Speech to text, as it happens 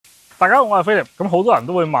大家好，我係 Philip。咁好多人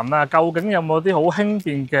都會問啦，究竟有冇啲好輕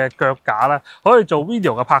便嘅腳架咧，可以做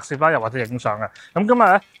video 嘅拍攝啦，又或者影相嘅？咁今日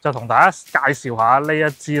咧就同大家介紹下呢一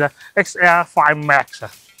支咧 X-Airfly MAX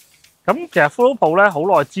啊。咁其實 fotopro 咧好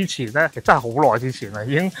耐之前咧，其實真係好耐之前啦，已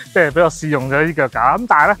經即係俾我試用咗呢啲腳架。咁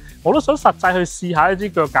但係咧，我都想實際去試下呢支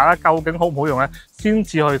腳架咧，究竟好唔好用咧，先至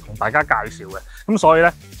去同大家介紹嘅。咁所以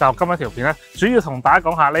咧，就今日條片咧，主要同大家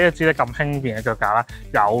講下呢一支咧咁輕便嘅腳架啦，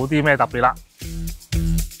有啲咩特別啦。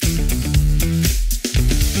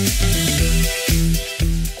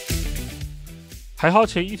喺開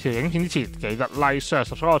始呢條影片之前，記得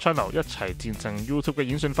like、share、subscribe 我 channel， 一齊戰勝 YouTube 嘅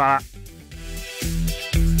演算法啦！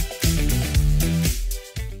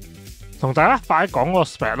同大家快講個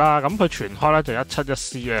spec 啦，咁佢全開咧就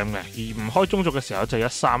171cm嘅，而唔開中軸嘅時候就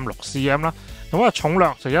136cm啦。咁啊重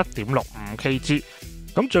量就1.65 kg，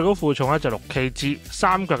 咁最高負重咧就6 kg，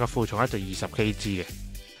 三腳嘅負重咧就20 kg 嘅。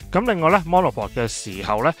咁另外咧 monopod 嘅時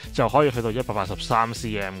候咧就可以去到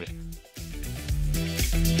183cm 嘅。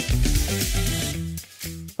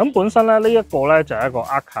咁本身咧呢一個咧就係一個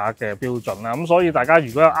Arca 嘅標準啦，咁所以大家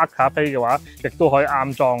如果有 Arca 飛嘅話，亦都可以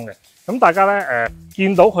啱裝嘅。咁大家咧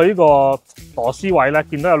見到佢呢個螺絲位咧，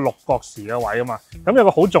見到有六角匙嘅位啊嘛。咁有個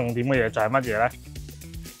好重點嘅嘢就係乜嘢咧？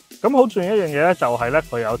咁好重要一樣嘢咧就係咧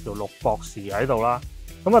佢有條六角匙喺度啦。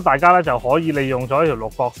咁啊大家咧就可以利用咗呢條六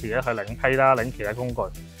角匙咧去領坯啦、領其他工具。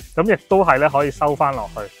咁亦都係咧可以收翻落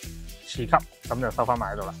去，次級咁就收翻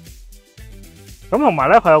埋喺度啦。咁同埋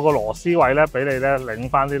咧，佢有個螺絲位咧，俾你咧擰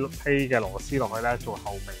翻啲坯嘅螺絲落去咧做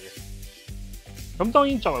後備嘅。咁當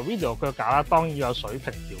然作為 video 腳架啦，當然有水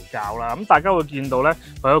平調校啦。咁大家會見到咧，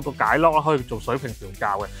佢有個解落可以做水平調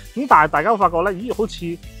校嘅。咁但係大家會發覺咧，咦好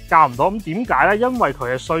似校唔到。咁點解咧？因為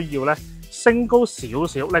佢係需要咧升高少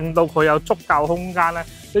少，令到佢有足夠空間咧，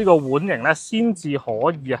呢個碗型咧先至可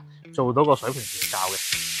以做到個水平調校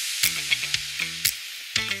嘅。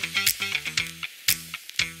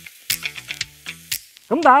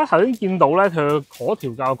咁大家頭先見到咧，佢可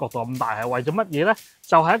調校嘅角度咁大係為咗乜嘢咧？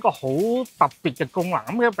就係一個好特別嘅功能。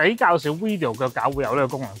咁嘅比較少 video 腳架會有呢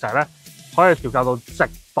個功能，就係咧可以調校到直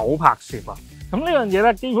倒拍攝啊。咁呢樣嘢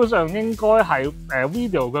咧，基本上應該係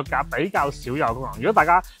video 腳架比較少有功能。如果大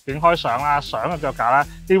家影開相啦、相嘅腳架咧，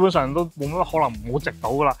基本上都冇乜可能冇直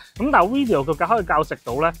倒噶啦。咁但係 video 腳架可以校直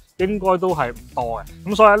倒咧，應該都係唔多嘅。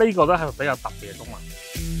咁所以呢個都係比較特別嘅功能。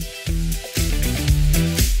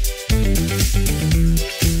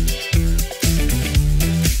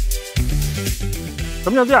咁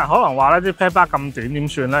有啲人可能話咧，啲 pad bar 咁短點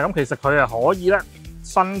算咧？咁其實佢係可以咧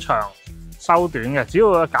伸長收短嘅，只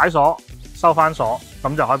要解鎖收翻鎖，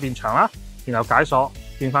咁就可以變長啦。然後解鎖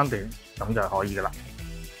變翻短，咁就可以噶啦。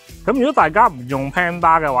咁如果大家唔用 pad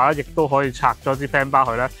bar 嘅話咧，亦都可以拆咗啲 pad bar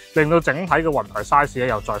去咧，令到整體嘅雲台 size 咧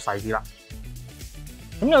又再細啲啦。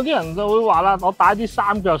咁有啲人就會話啦，我帶啲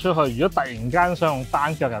三腳出去，如果突然間想用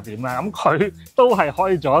單腳又點咧？咁佢都係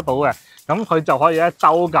可以做得到嘅。咁佢就可以咧就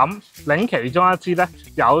咁擰其中一支咧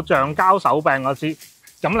有橡膠手柄嗰支，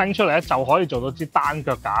咁擰出嚟咧就可以做到支單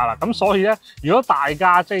腳架啦。咁所以咧，如果大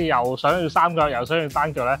家即係又想要三腳又想要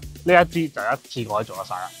單腳咧，呢一支就一次過可以做得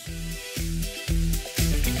晒啦。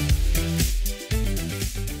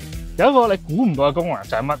有一個你估唔到嘅功能就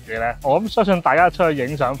係乜嘢咧？我諗相信大家出去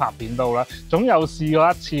影相拍片都啦，總有試過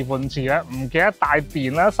一次半次咧，唔記得帶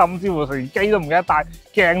電啦，甚至乎連機都唔記得帶，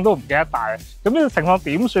鏡都唔記得帶。咁呢個情況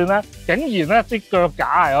點算咧？竟然咧啲腳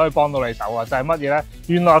架係可以幫到你手啊！就係乜嘢咧？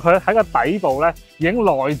原來佢喺個底部咧已經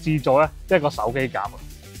內置咗咧一個手機夾啊！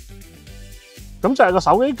咁就係個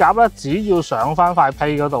手機夾咧，只要上翻塊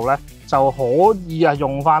坯嗰度咧，就可以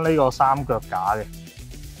用翻呢個三腳架嘅。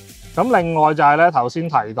咁另外就係咧頭先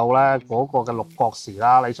提到咧嗰個嘅六角匙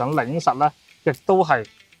啦，你想擰實咧，亦都係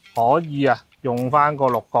可以用翻個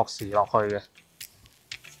六角匙落去嘅。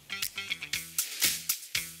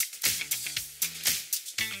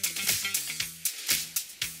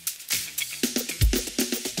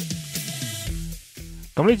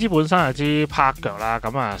咁呢支本身係支拍腳啦，咁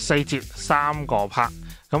4節3個拍。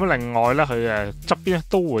咁另外咧佢側邊咧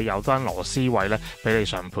都會有單螺絲位咧俾你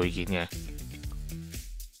上配件嘅。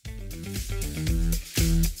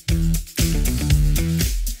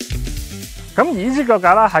咁而呢支腳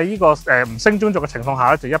架啦，喺呢個唔升中軸嘅情況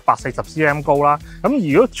下咧，就140cm 高啦。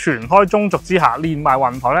咁如果全開中軸之下，連埋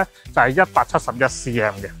雲台咧，就係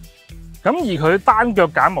171cm 嘅。咁而佢單腳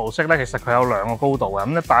架模式咧，其實佢有兩個高度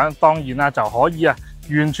嘅。咁當然啦，就可以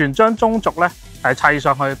完全將中軸咧係砌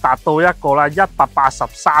上去，達到一個咧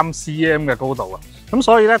183cm 嘅高度啊。咁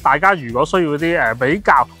所以咧，大家如果需要啲比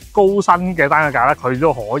較高身嘅單腳架咧，佢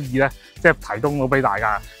都可以咧。即係提供到俾大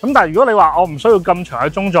家。咁但係如果你話我唔需要咁長嘅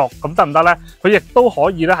中軸，咁得唔得咧？佢亦都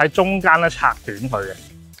可以咧喺中間咧拆短佢嘅。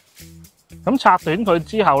咁拆短佢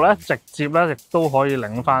之後咧，直接咧亦都可以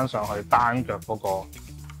擰翻上去單腳嗰個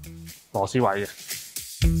螺絲位嘅。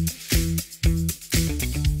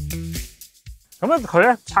咁咧佢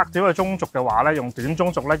咧拆掉佢中軸嘅話咧，用短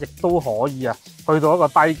中軸咧亦都可以啊，去到一個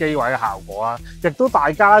低機位嘅效果啦。亦都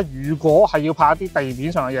大家如果係要拍一啲地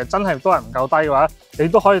面上嘅嘢，真係都係唔夠低嘅話，你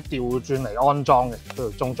都可以調轉嚟安裝嘅嗰條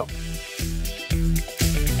中軸。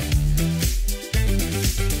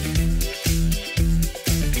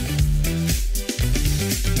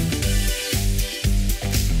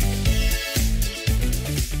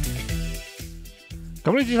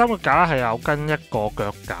咁呢支三腳架係有跟一個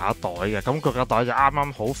腳架袋嘅，咁腳架袋就啱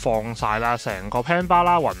啱好放晒啦，成個 pan bar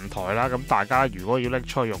啦、雲台啦，咁大家如果要拎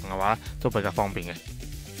出去用嘅話，都比較方便嘅。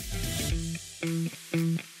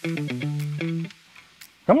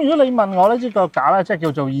咁如果你問我呢支腳架咧，即係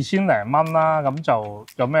叫做2000零蚊啦，咁就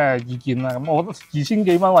有咩意見啦？咁我覺得2000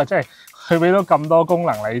幾蚊，即係佢俾到咁多功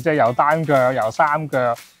能你，即係有單腳、有三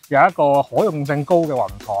腳，有一個可用性高嘅雲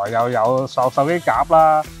台，又有手機夾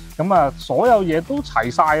啦。咁啊，所有嘢都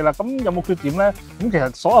齊晒啦。咁有冇缺點咧？咁其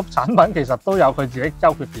實所有產品其實都有佢自己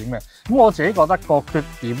優缺點嘅。咁我自己覺得個缺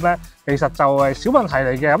點咧，其實就係小問題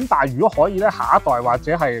嚟嘅。咁但係如果可以咧，下一代或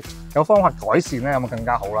者係有方法改善咧，咁啊更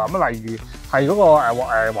加好啦。咁例如係嗰個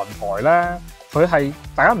雲台咧，佢係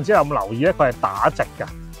大家唔知有冇留意咧，佢係打直㗎。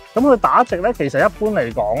咁佢打直咧，其實一般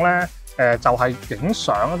嚟講咧。就係影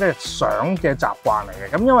相，即係相嘅習慣嚟嘅。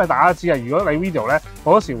咁因為大家知啊，如果你 video 咧，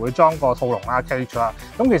好多時會裝個套籠啦、cage 啦。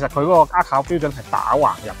咁其實佢嗰個壓靠標準係打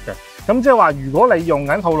橫入嘅。咁即係話，如果你用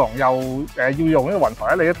緊套籠又要用呢個雲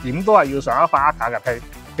台咧，你點都係要上一塊壓卡嘅皮，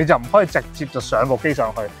你就唔可以直接就上部機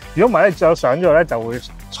上去。如果唔係咧，你上咗去咧就會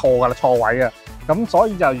錯㗎啦，錯位嘅。咁所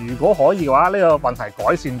以就如果可以嘅話，呢個問題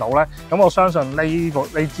改善到咧，咁我相信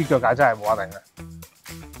呢支腳架真係冇得頂嘅。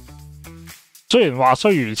雖然話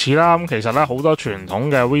雖如此啦，咁其實咧好多傳統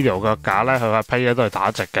嘅 video 腳架咧，佢嘅批咧都係打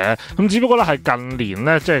直嘅。咁只不過咧係近年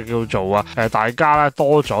咧，即係叫做啊大家咧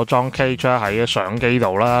多咗裝 cage 喺相機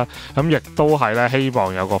度啦。咁亦都係咧希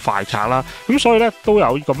望有個快拆啦。咁所以咧都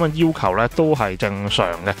有咁嘅要求咧，都係正常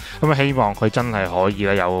嘅。咁啊希望佢真係可以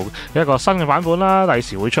咧有一個新嘅版本啦，第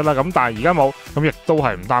時會出啦。咁但係而家冇，咁亦都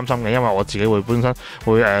係唔擔心嘅，因為我自己會本身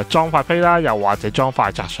會裝塊批啦，又或者裝快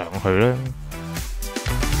拆上去啦。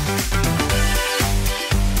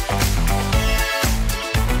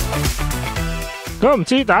咁唔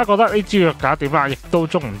知大家覺得呢支腳架點啊？亦都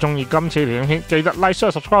中唔中意今次條影片？記得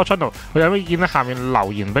like、share、subscribe 我 channel。有咩意見咧？下面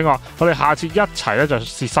留言俾我。我哋下次一齊咧就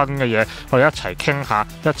試新嘅嘢，我哋一齊傾下，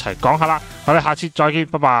一齊講下啦。我哋下次再見，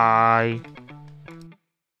拜拜。